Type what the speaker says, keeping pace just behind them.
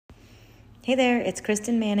Hey there, it's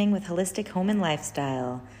Kristen Manning with Holistic Home and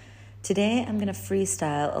Lifestyle. Today I'm going to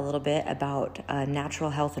freestyle a little bit about natural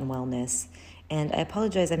health and wellness. And I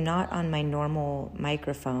apologize, I'm not on my normal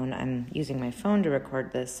microphone. I'm using my phone to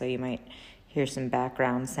record this, so you might hear some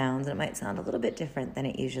background sounds, and it might sound a little bit different than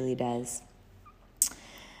it usually does.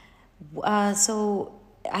 So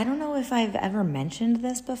I don't know if I've ever mentioned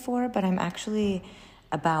this before, but I'm actually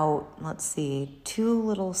about, 2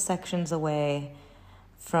 little sections away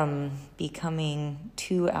from becoming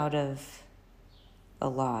 2 out of a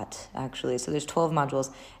lot, actually. So there's 12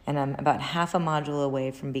 modules, and I'm about half a module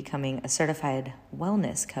away from becoming a certified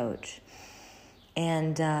wellness coach.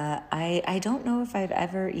 And I don't know if I've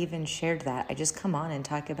ever even shared that. I just come on and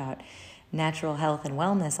talk about natural health and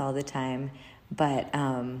wellness all the time. But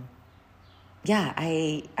have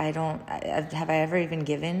I ever even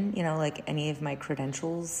given, any of my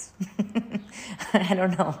credentials? I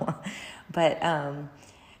don't know. But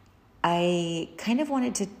I kind of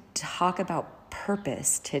wanted to talk about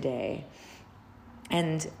purpose today.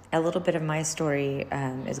 And a little bit of my story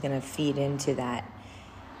is going to feed into that.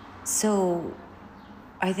 So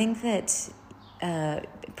I think that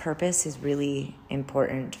purpose is really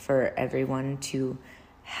important for everyone to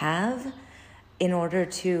have in order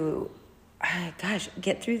to,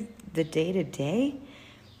 get through the day-to-day.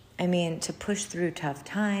 I mean, to push through tough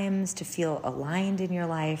times, to feel aligned in your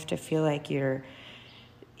life, to feel like you're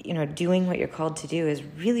doing what you're called to do is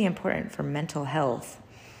really important for mental health.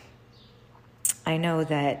 I know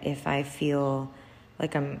that if I feel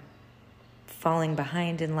like I'm falling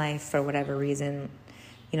behind in life for whatever reason,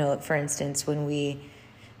 for instance, when we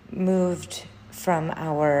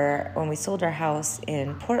sold our house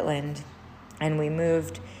in Portland and we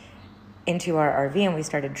moved into our RV and we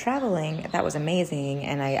started traveling, that was amazing.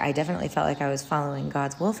 And I definitely felt like I was following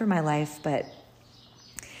God's will for my life. But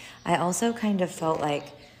I also kind of felt like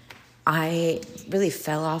I really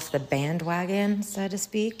fell off the bandwagon, so to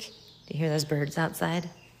speak. Do you hear those birds outside?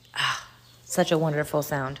 Such a wonderful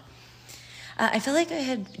sound. I feel like I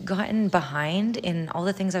had gotten behind in all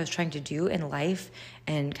the things I was trying to do in life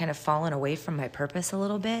and kind of fallen away from my purpose a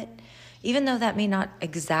little bit. Even though that may not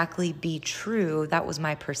exactly be true, that was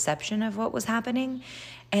my perception of what was happening.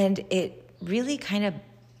 And it really kind of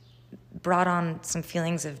brought on some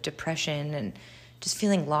feelings of depression and just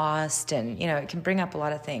feeling lost, and, it can bring up a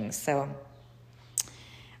lot of things. So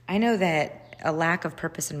I know that a lack of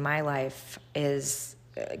purpose in my life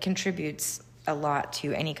contributes a lot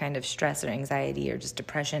to any kind of stress or anxiety or just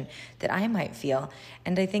depression that I might feel.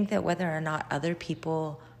 And I think that whether or not other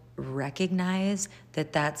people recognize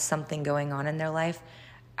that that's something going on in their life,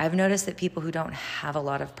 I've noticed that people who don't have a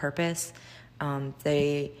lot of purpose,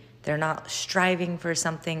 they're not striving for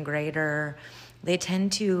something greater. They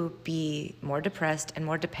tend to be more depressed and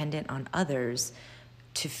more dependent on others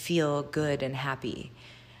to feel good and happy.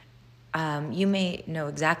 You may know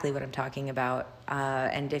exactly what I'm talking about,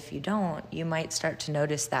 and if you don't, you might start to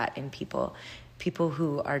notice that in people. People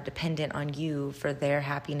who are dependent on you for their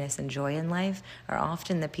happiness and joy in life are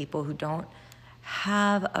often the people who don't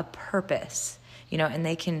have a purpose,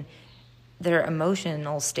 and their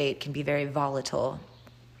emotional state can be very volatile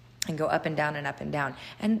and go up and down and up and down.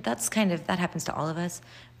 And that happens to all of us,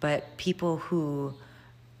 but people who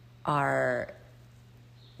are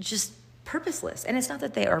just purposeless, and it's not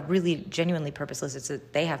that they are really genuinely purposeless, it's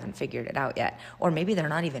that they haven't figured it out yet, or maybe they're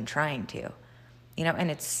not even trying to,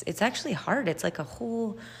 and it's actually hard. It's like a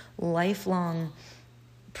whole lifelong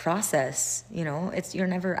process, you're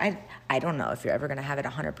never, I don't know if you're ever going to have it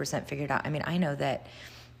 100% figured out. I mean, I know that,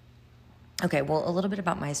 a little bit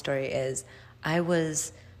about my story is I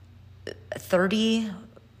was 30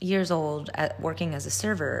 years old working as a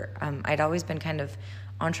server. I'd always been kind of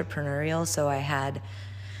entrepreneurial, so I had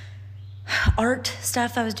art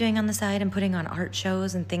stuff I was doing on the side and putting on art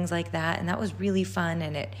shows and things like that, and that was really fun,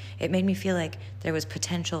 and it made me feel like there was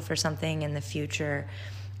potential for something in the future.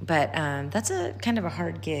 But that's a kind of a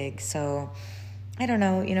hard gig, so I don't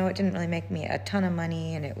know, it didn't really make me a ton of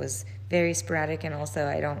money, and it was very sporadic, and also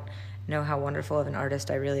I don't know how wonderful of an artist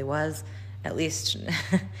I really was. At least,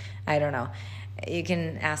 I don't know. You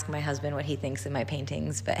can ask my husband what he thinks of my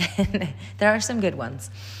paintings, but there are some good ones.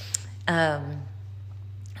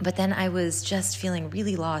 But then I was just feeling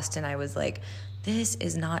really lost, and I was like, this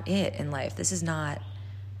is not it in life. This is not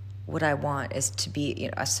what I want, is to be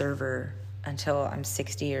a server until I'm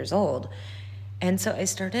 60 years old. And so I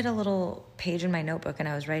started a little page in my notebook, and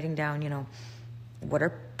I was writing down, what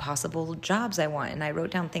are possible jobs I want? And I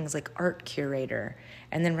wrote down things like art curator.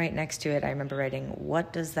 And then right next to it, I remember writing,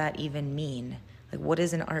 what does that even mean? Like, what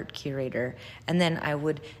is an art curator? And then I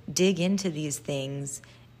would dig into these things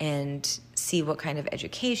and see what kind of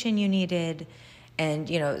education you needed. And,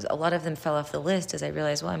 a lot of them fell off the list as I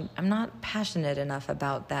realized, well, I'm not passionate enough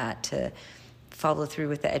about that to follow through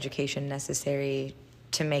with the education necessary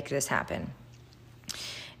to make this happen.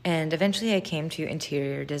 And eventually I came to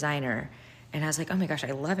interior designer, and I was like, oh my gosh,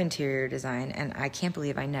 I love interior design, and I can't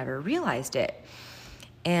believe I never realized it.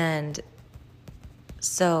 And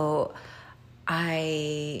so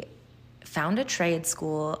I found a trade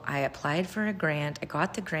school. I applied for a grant. I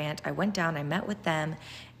got the grant. I went down, I met with them,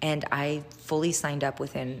 and I fully signed up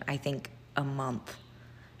within, I think, a month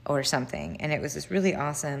or something. And it was this really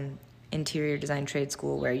awesome interior design trade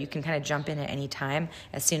school where you can kind of jump in at any time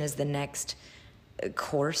as soon as the next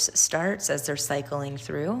course starts, as they're cycling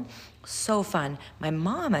through. So fun. My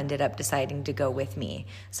mom ended up deciding to go with me.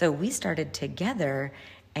 So we started together,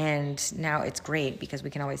 and now it's great because we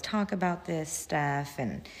can always talk about this stuff.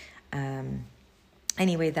 And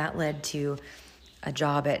anyway, that led to a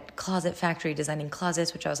job at Closet Factory designing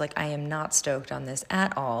closets, which I was like, I am not stoked on this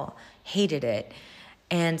at all. Hated it.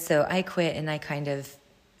 And so I quit, and I kind of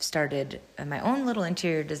started my own little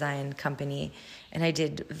interior design company, and I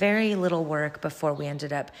did very little work before we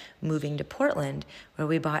ended up moving to Portland, where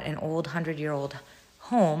we bought an old 100-year-old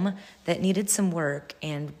home that needed some work,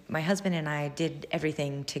 and my husband and I did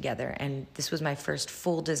everything together, and this was my first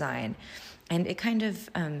full design. And it kind of,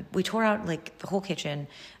 we tore out like the whole kitchen.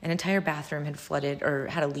 An entire bathroom had flooded or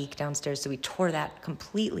had a leak downstairs, so we tore that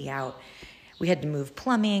completely out. We had to move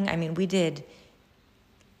plumbing. I mean, we did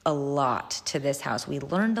a lot to this house. We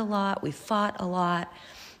learned a lot. We fought a lot.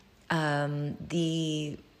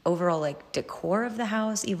 The overall decor of the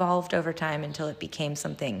house evolved over time until it became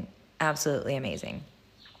something absolutely amazing.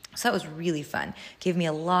 So that was really fun. Gave me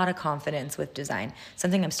a lot of confidence with design,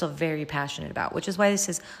 something I'm still very passionate about, which is why this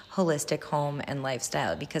is holistic home and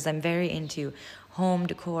lifestyle, because I'm very into home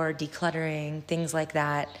decor, decluttering, things like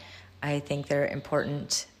that. I think they're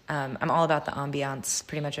important. I'm all about the ambiance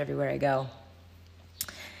pretty much everywhere I go.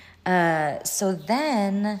 So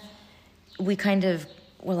then we kind of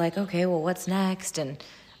were like, okay, well, what's next? And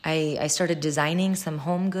I started designing some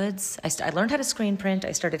home goods. I learned how to screen print.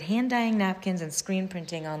 I started hand dyeing napkins and screen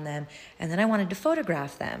printing on them. And then I wanted to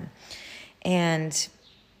photograph them. And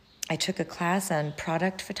I took a class on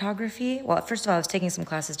product photography. Well, first of all, I was taking some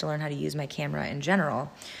classes to learn how to use my camera in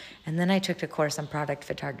general. And then I took a course on product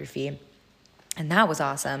photography. And that was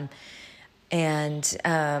awesome. And,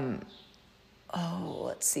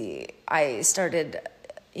 let's see. I started,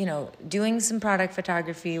 doing some product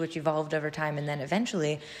photography, which evolved over time. And then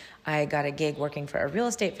eventually I got a gig working for a real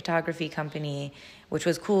estate photography company, which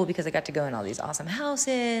was cool because I got to go in all these awesome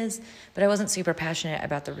houses, but I wasn't super passionate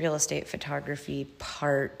about the real estate photography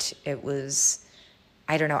part. It was,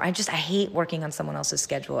 I don't know. I hate working on someone else's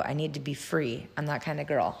schedule. I need to be free. I'm that kind of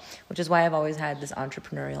girl, which is why I've always had this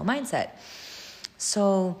entrepreneurial mindset.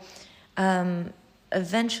 So,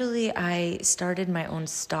 eventually I started my own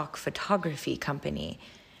stock photography company.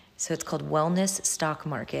 So it's called Wellness Stock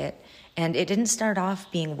Market. And it didn't start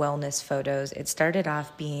off being wellness photos. It started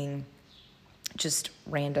off being just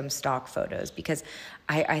random stock photos because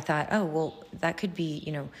I thought, oh, well, that could be,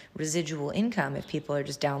 residual income if people are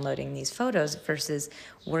just downloading these photos versus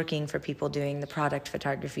working for people doing the product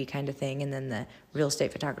photography kind of thing and then the real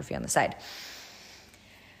estate photography on the side.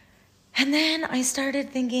 And then I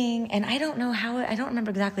started thinking, and I don't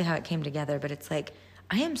remember exactly how it came together, but it's like,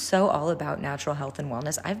 I am so all about natural health and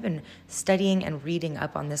wellness. I've been studying and reading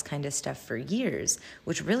up on this kind of stuff for years,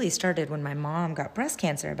 which really started when my mom got breast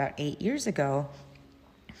cancer about 8 years ago.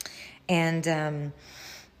 And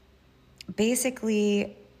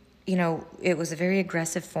basically, it was a very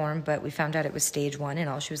aggressive form, but we found out it was stage 1 and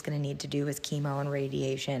all she was going to need to do was chemo and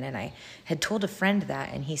radiation. And I had told a friend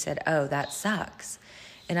that, and he said, oh, that sucks.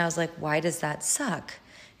 And I was like, why does that suck?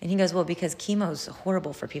 And he goes, well, because chemo is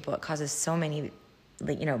horrible for people. It causes so many,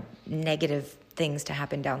 negative things to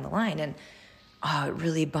happen down the line. And, it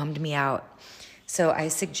really bummed me out. So I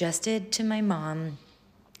suggested to my mom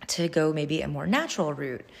to go maybe a more natural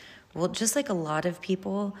route. Well, just like a lot of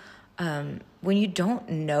people, when you don't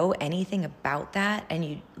know anything about that and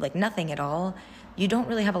you nothing at all, you don't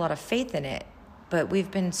really have a lot of faith in it. But we've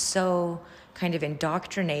been so kind of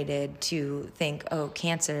indoctrinated to think, oh,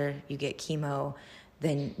 cancer, you get chemo,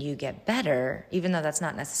 then you get better, even though that's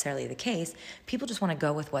not necessarily the case. People just want to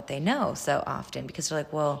go with what they know so often because they're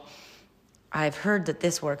like, well, I've heard that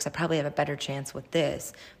this works. I probably have a better chance with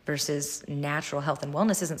this versus natural health and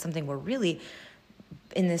wellness isn't something we're really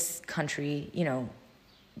in this country,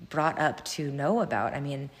 brought up to know about. I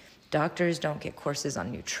mean, doctors don't get courses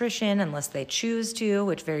on nutrition unless they choose to,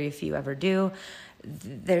 which very few ever do.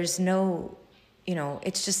 There's no,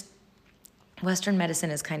 it's just Western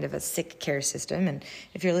medicine is kind of a sick care system. And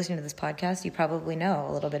if you're listening to this podcast, you probably know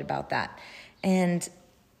a little bit about that. And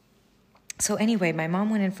so anyway, my mom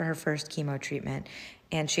went in for her first chemo treatment,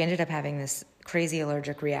 and she ended up having this crazy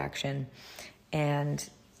allergic reaction and,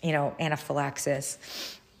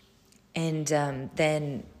 anaphylaxis. And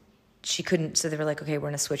then she couldn't, so they were like, okay, we're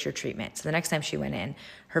going to switch your treatment. So the next time she went in,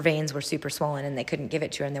 her veins were super swollen and they couldn't give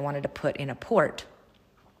it to her, and they wanted to put in a port.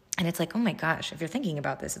 And it's like, oh my gosh, if you're thinking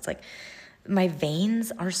about this, it's like, my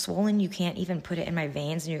veins are swollen. You can't even put it in my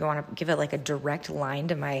veins, and you want to give it like a direct line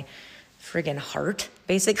to my friggin' heart,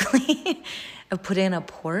 basically. Put in a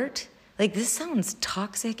port. Like, this sounds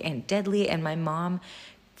toxic and deadly. And my mom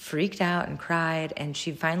freaked out and cried, and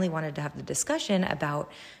she finally wanted to have the discussion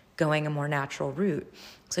about going a more natural route.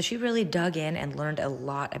 So she really dug in and learned a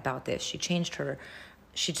lot about this.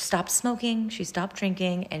 She stopped smoking, she stopped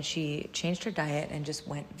drinking, and she changed her diet and just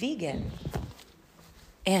went vegan.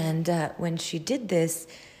 And when she did this,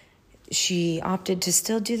 she opted to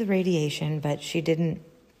still do the radiation, but she didn't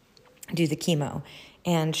do the chemo.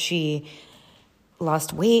 And she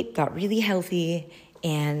lost weight, got really healthy,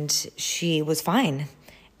 and she was fine.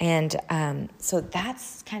 And so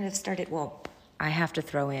that's kind of started, I have to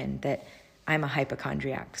throw in that I'm a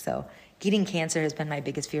hypochondriac. So getting cancer has been my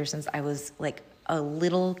biggest fear since I was like a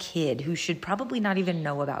little kid who should probably not even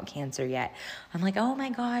know about cancer yet. I'm like, oh my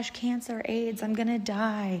gosh, cancer, AIDS, I'm gonna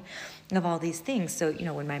die of all these things. So,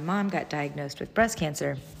 when my mom got diagnosed with breast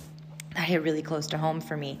cancer, that hit really close to home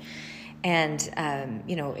for me. And,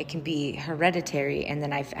 it can be hereditary. And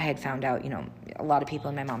then I had found out, a lot of people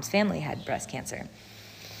in my mom's family had breast cancer.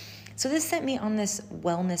 So this sent me on this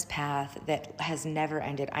wellness path that has never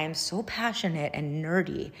ended. I am so passionate and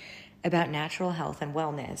nerdy about natural health and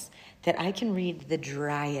wellness that I can read the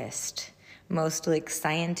driest, most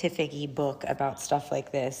scientific-y book about stuff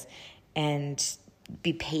like this and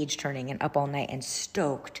be page turning and up all night and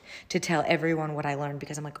stoked to tell everyone what I learned,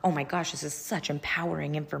 because I'm like, oh my gosh, this is such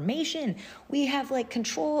empowering information. We have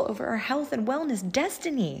control over our health and wellness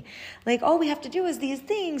destiny. All we have to do is these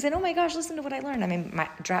things. And oh my gosh, listen to what I learned. I mean,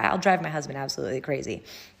 I'll drive my husband absolutely crazy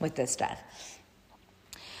with this stuff.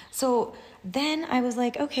 So then I was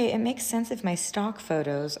like, okay, it makes sense if my stock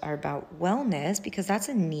photos are about wellness, because that's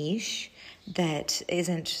a niche that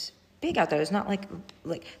isn't big out there. There's not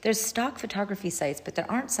there's stock photography sites, but there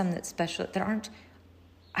aren't some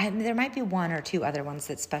there might be one or two other ones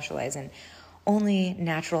that specialize in only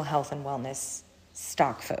natural health and wellness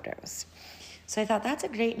stock photos. So I thought that's a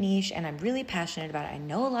great niche, and I'm really passionate about it. I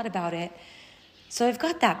know a lot about it. So I've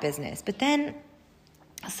got that business. But then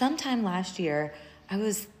sometime last year, I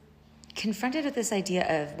was confronted with this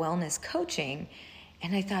idea of wellness coaching,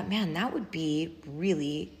 and I thought, man, that would be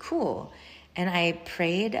really cool. And I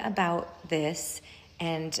prayed about this,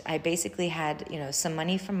 and I basically had, some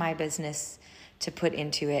money from my business to put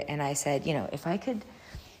into it. And I said, if I could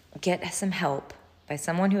get some help by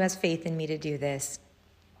someone who has faith in me to do this,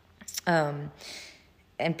 and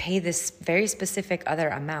pay this very specific other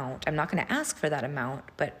amount, I'm not going to ask for that amount,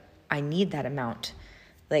 but I need that amount,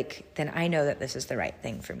 then I know that this is the right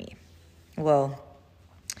thing for me. Well,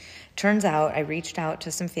 turns out I reached out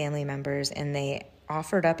to some family members, and they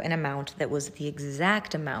offered up an amount that was the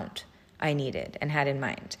exact amount I needed and had in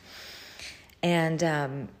mind.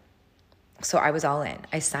 And so I was all in.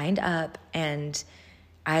 I signed up, and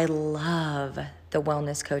I love the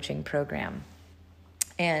wellness coaching program.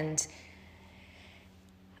 And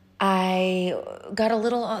I got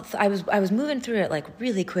I was moving through it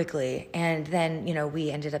really quickly. And then,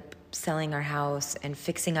 we ended up selling our house and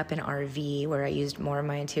fixing up an RV where I used more of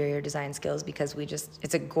my interior design skills, because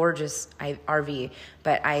it's a gorgeous RV,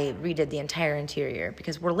 but I redid the entire interior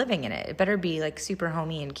because we're living in it. It better be super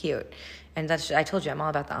homey and cute. And I told you, I'm all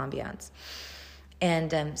about the ambiance.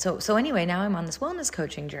 And so anyway, now I'm on this wellness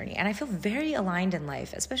coaching journey, and I feel very aligned in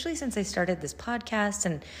life, especially since I started this podcast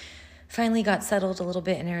and finally got settled a little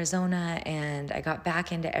bit in Arizona, and I got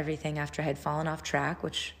back into everything after I had fallen off track,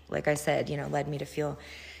 which, like I said, led me to feel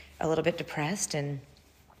a little bit depressed, and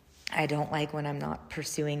I don't like when I'm not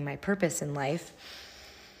pursuing my purpose in life.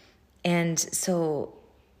 And so,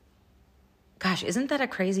 gosh, isn't that a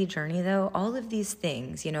crazy journey though? All of these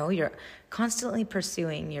things, you're constantly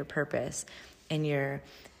pursuing your purpose, and you're,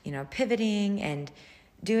 pivoting and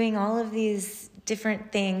doing all of these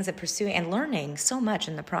different things and pursuing and learning so much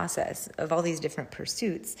in the process of all these different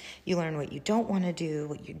pursuits. You learn what you don't want to do,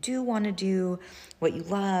 what you do want to do, what you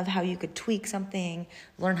love, how you could tweak something,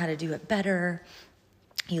 learn how to do it better.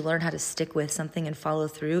 You learn how to stick with something and follow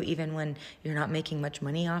through even when you're not making much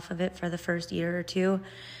money off of it for the first year or two.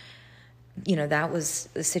 that was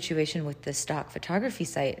the situation with the stock photography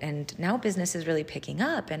site. And now business is really picking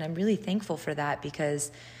up. And I'm really thankful for that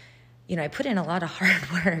because, I put in a lot of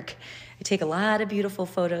hard work. I take a lot of beautiful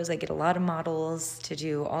photos. I get a lot of models to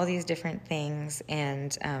do all these different things.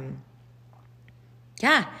 And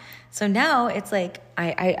so now it's like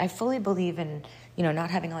I fully believe in,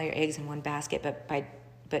 not having all your eggs in one basket,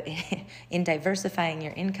 but in diversifying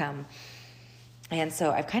your income. And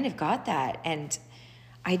so I've kind of got that. And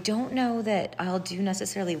I don't know that I'll do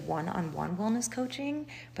necessarily one-on-one wellness coaching,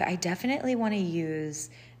 but I definitely want to use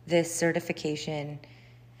this certification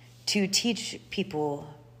to teach people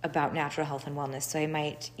about natural health and wellness. So I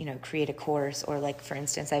might, create a course, or like, for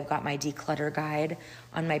instance, I've got my declutter guide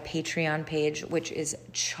on my Patreon page, which is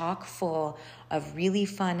chock full of really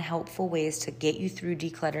fun, helpful ways to get you through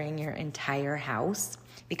decluttering your entire house,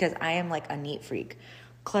 because I am like a neat freak.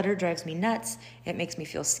 Clutter drives me nuts. It makes me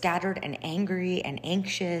feel scattered and angry and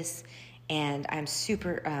anxious. And I'm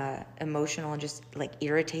super emotional and just like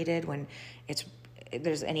irritated when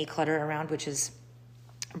there's any clutter around, which is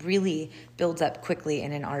really builds up quickly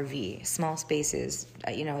in an RV. Small spaces,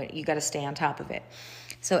 you got to stay on top of it.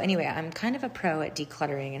 So anyway, I'm kind of a pro at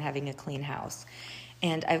decluttering and having a clean house.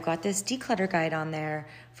 And I've got this declutter guide on there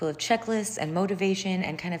full of checklists and motivation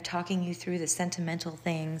and kind of talking you through the sentimental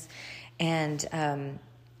things. And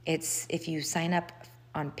it's, if you sign up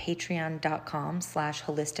on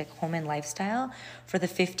patreon.com/holistic home and lifestyle for the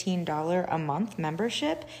 $15 a month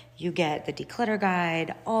membership, you get the declutter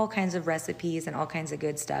guide, all kinds of recipes and all kinds of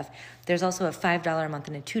good stuff. There's also a $5 a month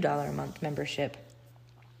and a $2 a month membership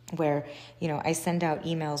where, I send out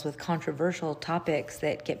emails with controversial topics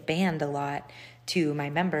that get banned a lot to my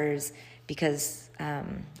members because,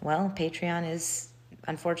 Patreon is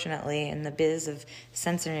unfortunately in the biz of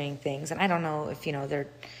censoring things. And I don't know if,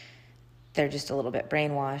 they're just a little bit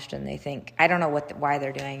brainwashed and they think, I don't know why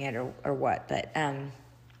they're doing it or what, but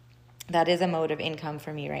that is a mode of income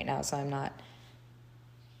for me right now. So I'm not,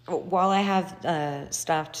 while I have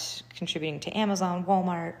stopped contributing to Amazon,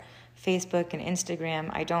 Walmart, Facebook, and Instagram,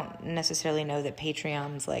 I don't necessarily know that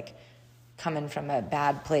Patreon's like coming from a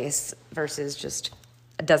bad place versus just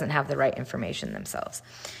doesn't have the right information themselves.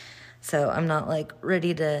 So I'm not like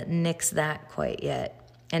ready to nix that quite yet.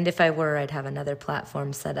 And if I were, I'd have another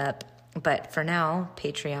platform set up. But for now,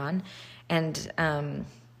 Patreon. And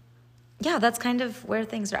that's kind of where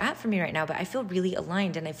things are at for me right now. But I feel really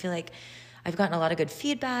aligned, and I feel like I've gotten a lot of good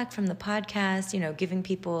feedback from the podcast, giving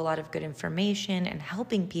people a lot of good information and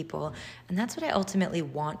helping people. And that's what I ultimately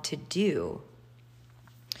want to do.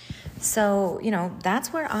 So,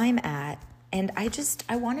 that's where I'm at. And I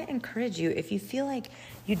want to encourage you, if you feel like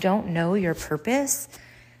you don't know your purpose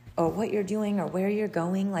or what you're doing or where you're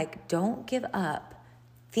going, like, don't give up.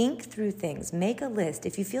 Think through things. Make a list.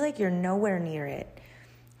 If you feel like you're nowhere near it,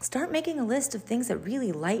 start making a list of things that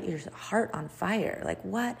really light your heart on fire. Like,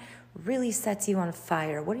 what really sets you on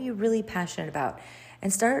fire? What are you really passionate about?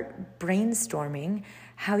 And start brainstorming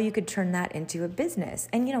how you could turn that into a business.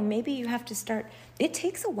 And, maybe you have to start. It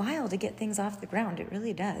takes a while to get things off the ground. It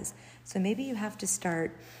really does. So maybe you have to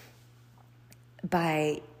start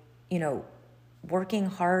by, working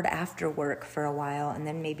hard after work for a while, and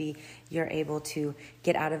then maybe you're able to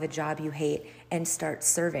get out of a job you hate and start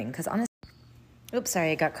serving. Because honestly,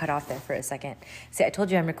 I got cut off there for a second. See, I told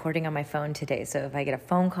you I'm recording on my phone today, so if I get a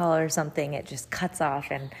phone call or something, it just cuts off,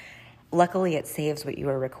 and luckily it saves what you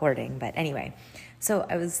were recording. But anyway, so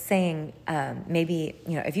I was saying maybe,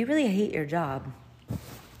 if you really hate your job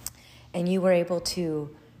and you were able to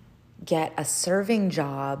get a serving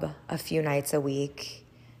job a few nights a week,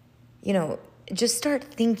 just start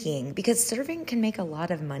thinking, because serving can make a lot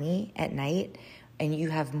of money at night, and you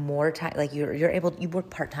have more time, like you work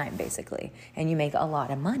part-time basically, and you make a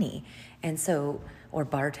lot of money. And so, or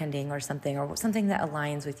bartending or something that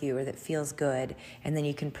aligns with you or that feels good. And then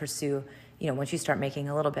you can pursue, once you start making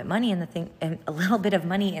a little bit money in the thing, and a little bit of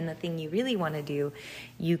money in the thing you really want to do,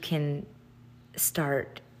 you can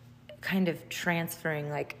start kind of transferring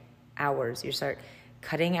like hours. You start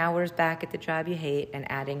cutting hours back at the job you hate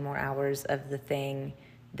and adding more hours of the thing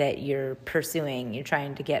that you're pursuing, you're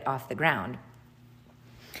trying to get off the ground.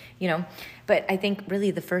 But I think really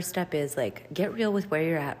the first step is like, get real with where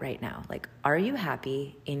you're at right now. Like, are you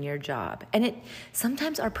happy in your job? And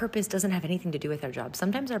sometimes our purpose doesn't have anything to do with our job.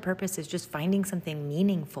 Sometimes our purpose is just finding something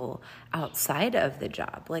meaningful outside of the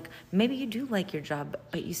job. Like, maybe you do like your job,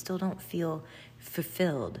 but you still don't feel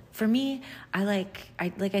fulfilled. For me, like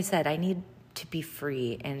I said, I need to be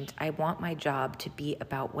free, and I want my job to be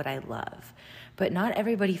about what I love. But not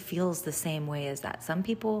everybody feels the same way as that. Some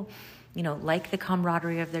people like the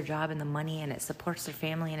camaraderie of their job and the money, and it supports their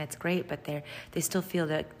family and it's great, but they still feel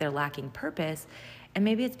that they're lacking purpose. And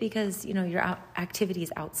maybe it's because, your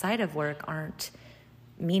activities outside of work aren't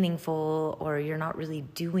meaningful, or you're not really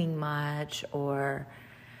doing much,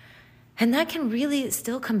 and that can really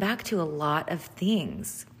still come back to a lot of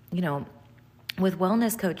things. With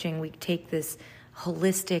wellness coaching, we take this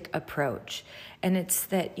holistic approach, and it's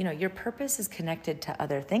that, your purpose is connected to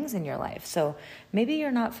other things in your life. So maybe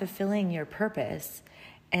you're not fulfilling your purpose,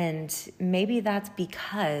 and maybe that's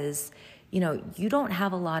because, you don't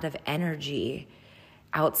have a lot of energy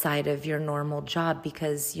outside of your normal job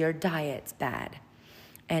because your diet's bad,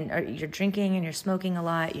 and you're drinking and you're smoking a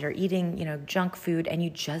lot, you're eating, junk food, and you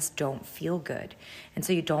just don't feel good. And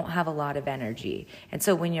so you don't have a lot of energy. And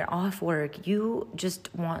so when you're off work, you just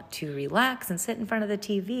want to relax and sit in front of the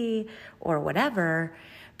TV or whatever,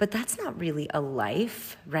 but that's not really a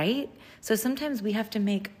life, right? So sometimes we have to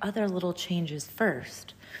make other little changes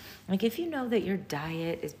first. Like if you know that your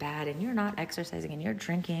diet is bad and you're not exercising and you're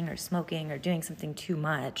drinking or smoking or doing something too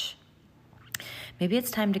much, maybe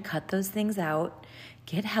it's time to cut those things out,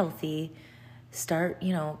 get healthy, start,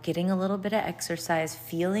 getting a little bit of exercise,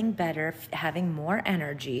 feeling better, having more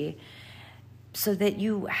energy, so that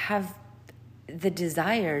you have the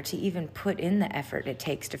desire to even put in the effort it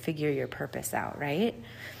takes to figure your purpose out, right?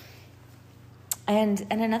 And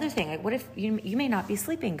another thing, like what if you may not be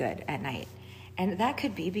sleeping good at night? And that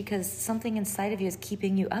could be because something inside of you is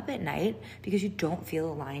keeping you up at night because you don't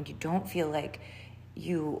feel aligned, you don't feel like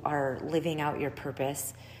you are living out your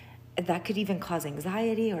purpose. That could even cause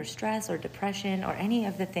anxiety or stress or depression or any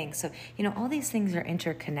of the things. So, all these things are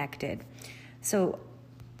interconnected. So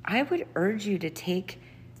I would urge you to take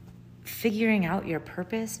figuring out your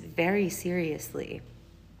purpose very seriously.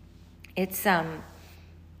 It's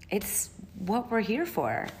what we're here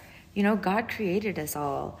for. God created us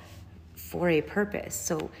all for a purpose.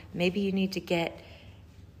 So maybe you need to get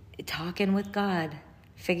talking with God,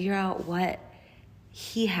 figure out what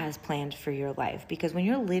He has planned for your life. Because when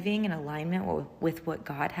you're living in alignment with what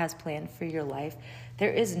God has planned for your life,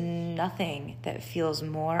 there is nothing that feels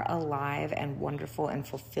more alive and wonderful and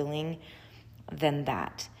fulfilling than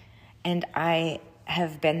that. And I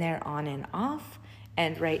have been there on and off.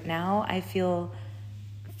 And right now I feel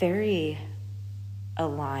very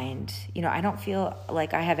aligned. I don't feel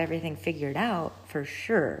like I have everything figured out for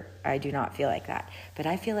sure. I do not feel like that, but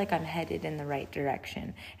I feel like I'm headed in the right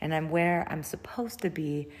direction and I'm where I'm supposed to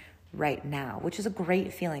be right now, which is a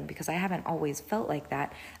great feeling because I haven't always felt like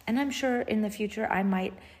that. And I'm sure in the future I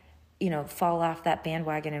might, fall off that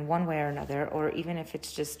bandwagon in one way or another, or even if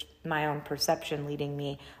it's just my own perception leading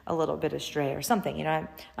me a little bit astray or something. I'm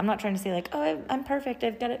not trying to say like, oh, I'm perfect,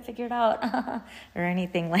 I've got it figured out or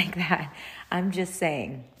anything like that. I'm just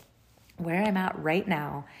saying where I'm at right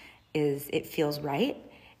now is it feels right.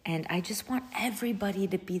 And I just want everybody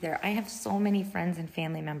to be there. I have so many friends and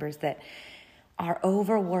family members that are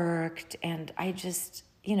overworked, and I just,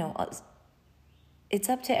 it's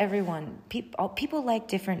up to everyone. People like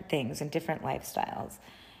different things and different lifestyles.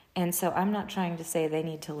 And so I'm not trying to say they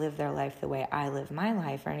need to live their life the way I live my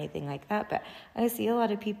life or anything like that, but I see a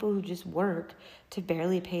lot of people who just work to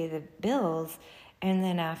barely pay the bills, and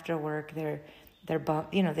then after work they're bummed,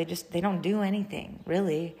 they don't do anything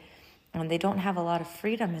really, and they don't have a lot of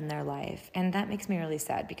freedom in their life. And that makes me really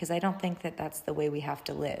sad because I don't think that that's the way we have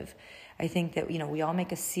to live. I think that, we all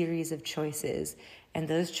make a series of choices, and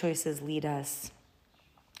those choices lead us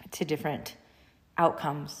to different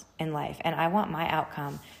outcomes in life. And I want my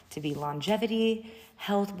outcome to be longevity,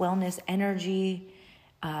 health, wellness, energy,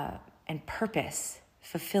 and purpose,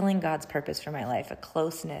 fulfilling God's purpose for my life, a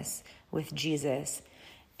closeness with Jesus.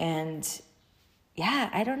 And yeah,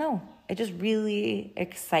 I don't know. It just really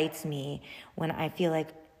excites me when I feel like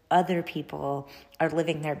other people are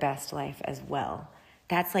living their best life as well.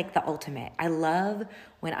 That's like the ultimate. I love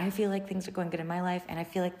when I feel like things are going good in my life and I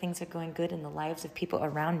feel like things are going good in the lives of people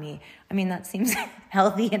around me. I mean, that seems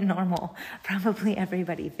healthy and normal. Probably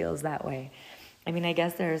everybody feels that way. I mean, I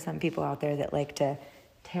guess there are some people out there that like to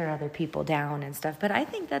tear other people down and stuff, but I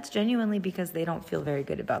think that's genuinely because they don't feel very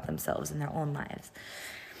good about themselves in their own lives.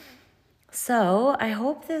 So I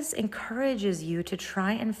hope this encourages you to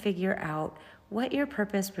try and figure out what your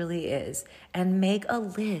purpose really is and make a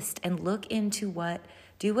list and look into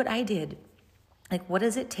do what I did. Like, what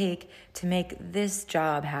does it take to make this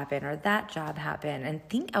job happen or that job happen? And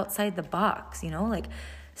think outside the box, like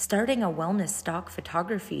starting a wellness stock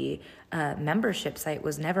photography membership site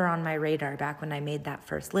was never on my radar back when I made that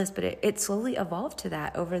first list, but it slowly evolved to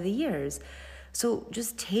that over the years. So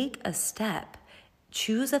just take a step,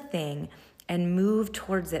 choose a thing, and move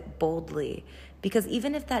towards it boldly. Because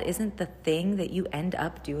even if that isn't the thing that you end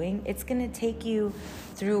up doing, it's going to take you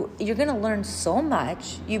through, you're going to learn so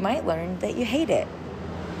much. You might learn that you hate it.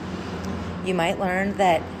 You might learn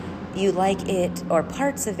that you like it or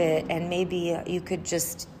parts of it, and maybe you could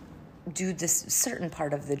just do this certain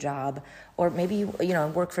part of the job, or maybe you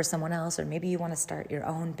work for someone else, or maybe you want to start your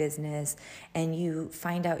own business and you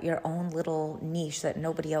find out your own little niche that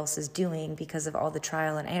nobody else is doing because of all the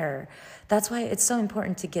trial and error. That's why it's so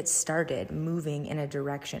important to get started moving in a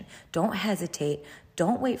direction. Don't hesitate.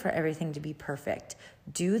 Don't wait for everything to be perfect.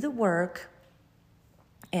 Do the work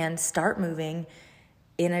and start moving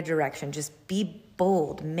in a direction. Just be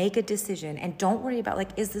bold, make a decision, and don't worry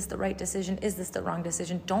about is this the right decision? Is this the wrong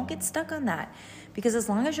decision? Don't get stuck on that, because as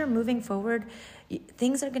long as you're moving forward,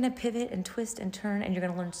 things are going to pivot and twist and turn, and you're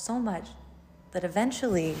going to learn so much that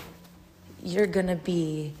eventually you're going to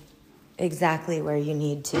be exactly where you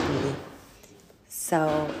need to be.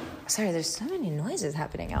 So, sorry, there's so many noises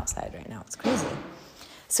happening outside right now. It's crazy.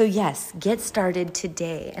 So yes, get started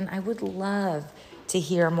today, and I would love to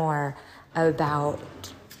hear more about,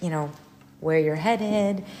 where you're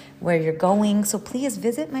headed, where you're going. So please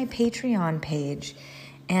visit my Patreon page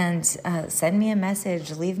and send me a message,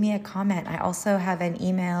 leave me a comment. I also have an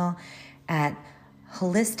email at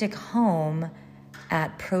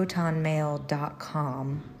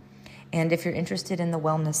holistichome@protonmail.com. And if you're interested in the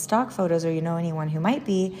wellness stock photos, or you know anyone who might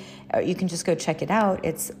be, you can just go check it out.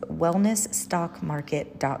 It's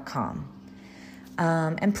wellnessstockmarket.com.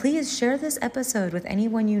 And please share this episode with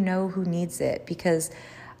anyone you know who needs it, because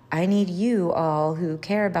I need you all who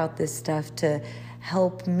care about this stuff to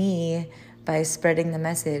help me by spreading the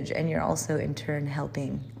message, and you're also in turn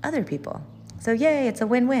helping other people. So yay, it's a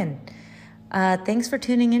win-win. Thanks for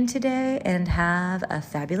tuning in today, and have a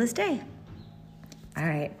fabulous day. All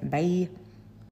right, bye.